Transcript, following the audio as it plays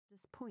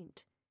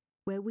point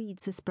where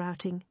weeds are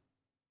sprouting.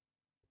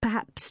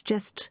 Perhaps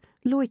just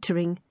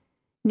loitering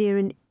near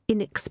an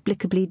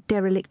inexplicably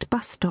derelict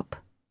bus stop.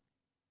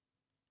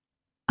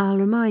 I'll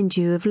remind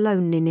you of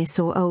loneliness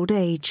or old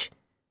age,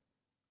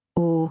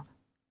 or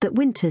that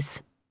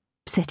winter's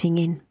setting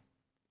in.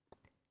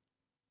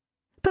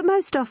 But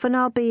most often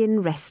I'll be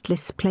in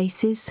restless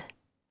places,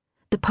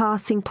 the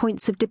passing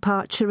points of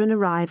departure and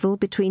arrival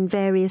between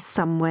various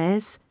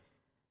somewheres.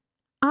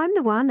 I'm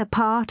the one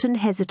apart and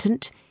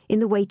hesitant in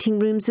the waiting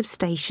rooms of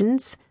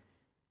stations,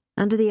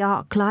 under the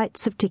arc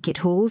lights of ticket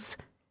halls,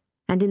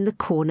 and in the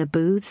corner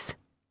booths.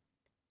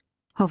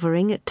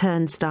 Hovering at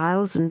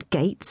turnstiles and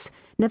gates,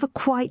 never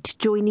quite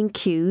joining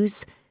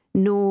queues,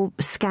 nor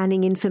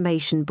scanning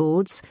information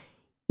boards,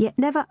 yet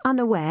never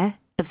unaware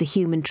of the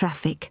human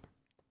traffic.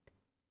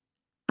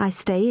 I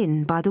stay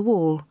in by the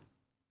wall,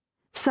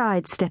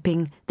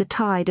 sidestepping the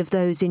tide of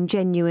those in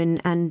genuine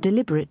and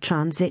deliberate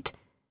transit,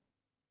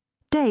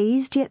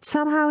 dazed yet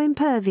somehow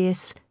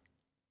impervious,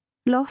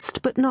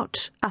 lost but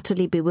not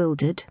utterly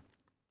bewildered.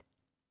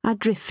 I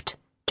drift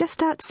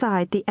just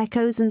outside the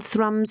echoes and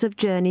thrums of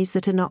journeys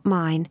that are not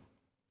mine,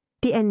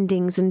 the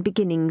endings and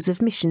beginnings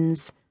of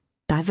missions,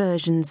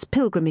 diversions,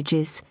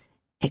 pilgrimages,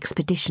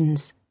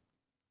 expeditions.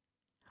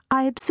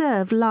 I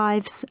observe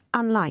lives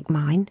unlike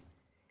mine,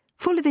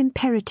 full of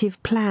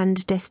imperative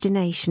planned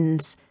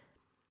destinations,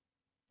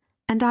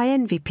 and I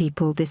envy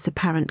people this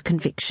apparent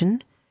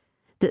conviction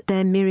that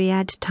their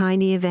myriad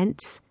tiny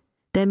events,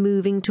 their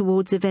moving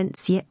towards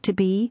events yet to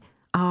be,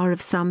 are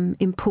of some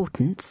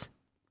importance.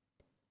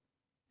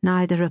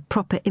 Neither a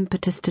proper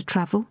impetus to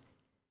travel,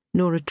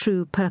 nor a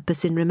true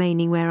purpose in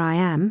remaining where I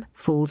am,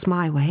 falls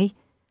my way.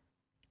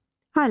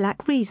 I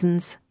lack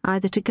reasons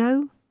either to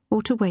go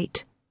or to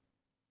wait,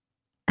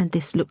 and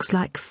this looks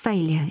like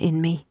failure in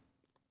me.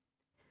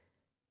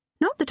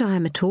 Not that I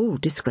am at all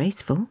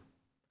disgraceful.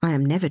 I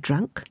am never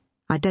drunk.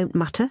 I don't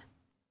mutter.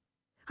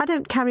 I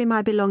don't carry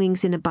my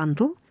belongings in a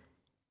bundle.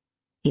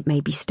 It may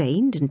be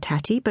stained and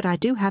tatty, but I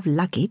do have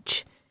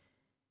luggage.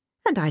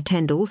 And I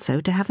tend also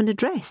to have an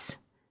address,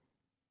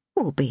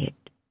 albeit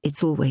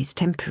it's always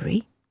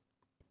temporary.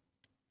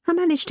 I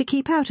manage to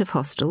keep out of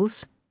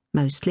hostels,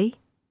 mostly.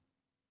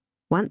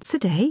 Once a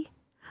day,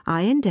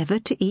 I endeavour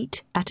to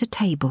eat at a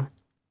table,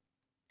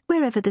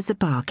 wherever there's a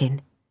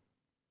bargain.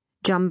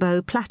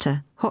 Jumbo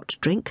platter, hot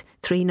drink,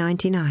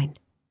 $3.99.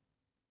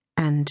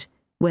 And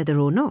whether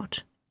or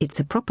not it's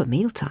a proper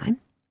mealtime.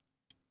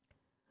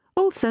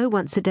 Also,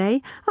 once a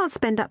day, I'll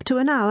spend up to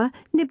an hour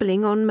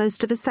nibbling on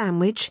most of a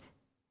sandwich,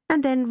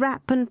 and then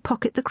wrap and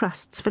pocket the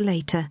crusts for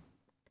later.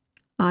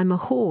 I'm a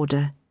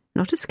hoarder,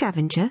 not a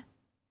scavenger.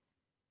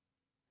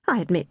 I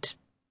admit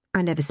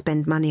I never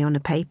spend money on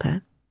a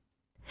paper.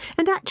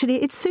 And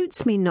actually it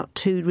suits me not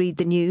to read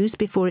the news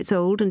before it's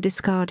old and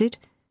discarded.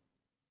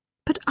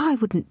 But I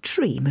wouldn't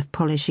dream of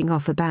polishing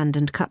off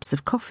abandoned cups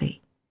of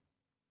coffee.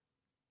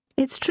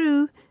 It's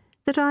true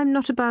that I'm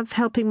not above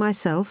helping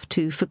myself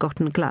to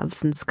forgotten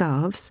gloves and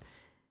scarves.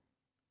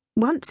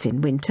 Once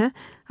in winter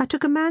I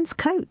took a man's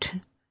coat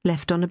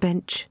left on a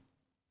bench.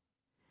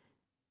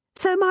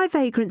 So my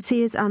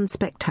vagrancy is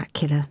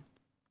unspectacular.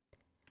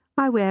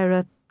 I wear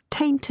a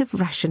taint of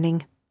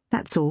rationing,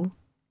 that's all.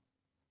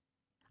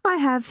 I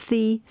have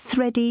the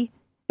thready,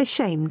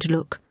 ashamed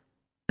look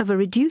of a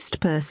reduced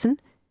person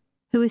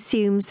who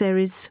assumes there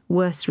is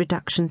worse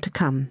reduction to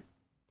come,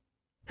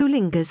 who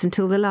lingers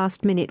until the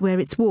last minute where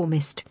it's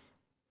warmest,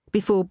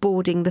 before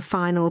boarding the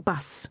final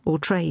bus or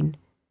train,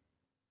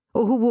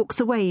 or who walks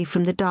away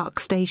from the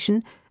dark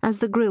station as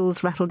the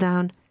grills rattle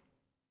down,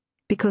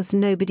 because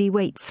nobody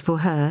waits for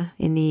her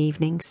in the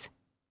evenings.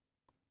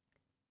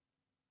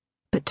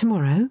 But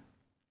tomorrow,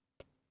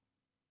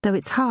 though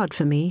it's hard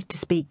for me to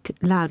speak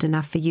loud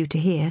enough for you to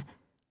hear,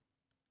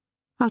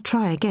 I'll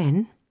try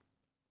again.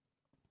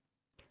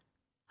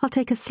 I'll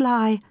take a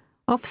sly,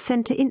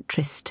 off-centre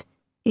interest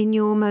in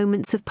your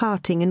moments of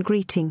parting and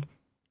greeting,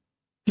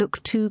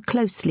 look too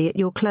closely at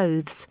your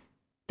clothes,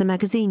 the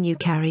magazine you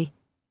carry,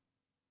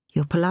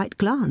 your polite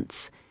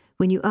glance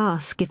when you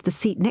ask if the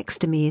seat next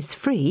to me is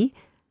free,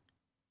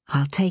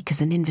 I'll take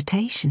as an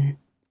invitation.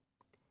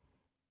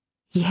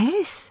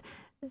 Yes,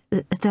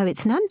 though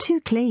it's none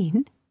too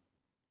clean.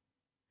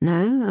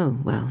 No? Oh,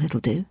 well,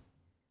 it'll do.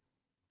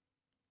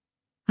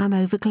 I'm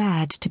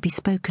over-glad to be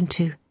spoken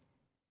to,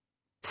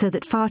 so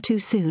that far too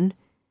soon,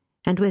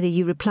 and whether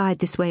you replied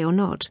this way or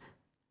not,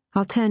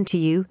 I'll turn to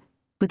you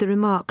with a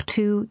remark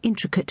too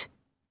intricate,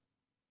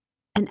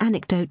 an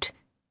anecdote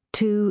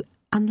too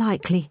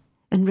unlikely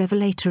and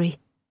revelatory.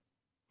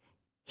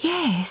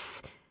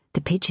 Yes, the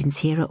pigeons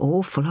here are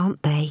awful,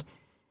 aren't they?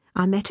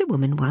 I met a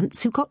woman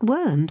once who got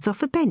worms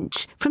off a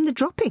bench from the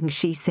droppings,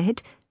 she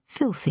said.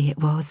 Filthy it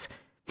was.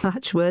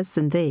 Much worse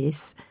than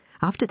this.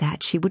 After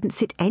that she wouldn't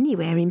sit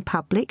anywhere in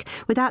public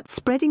without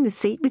spreading the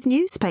seat with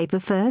newspaper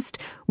first.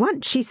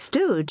 Once she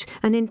stood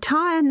an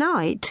entire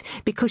night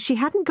because she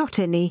hadn't got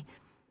any.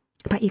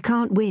 But you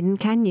can't win,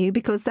 can you,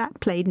 because that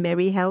played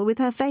merry hell with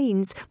her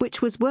veins,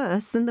 which was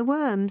worse than the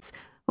worms,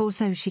 or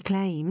so she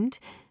claimed.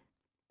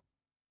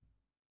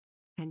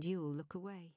 And you'll look away.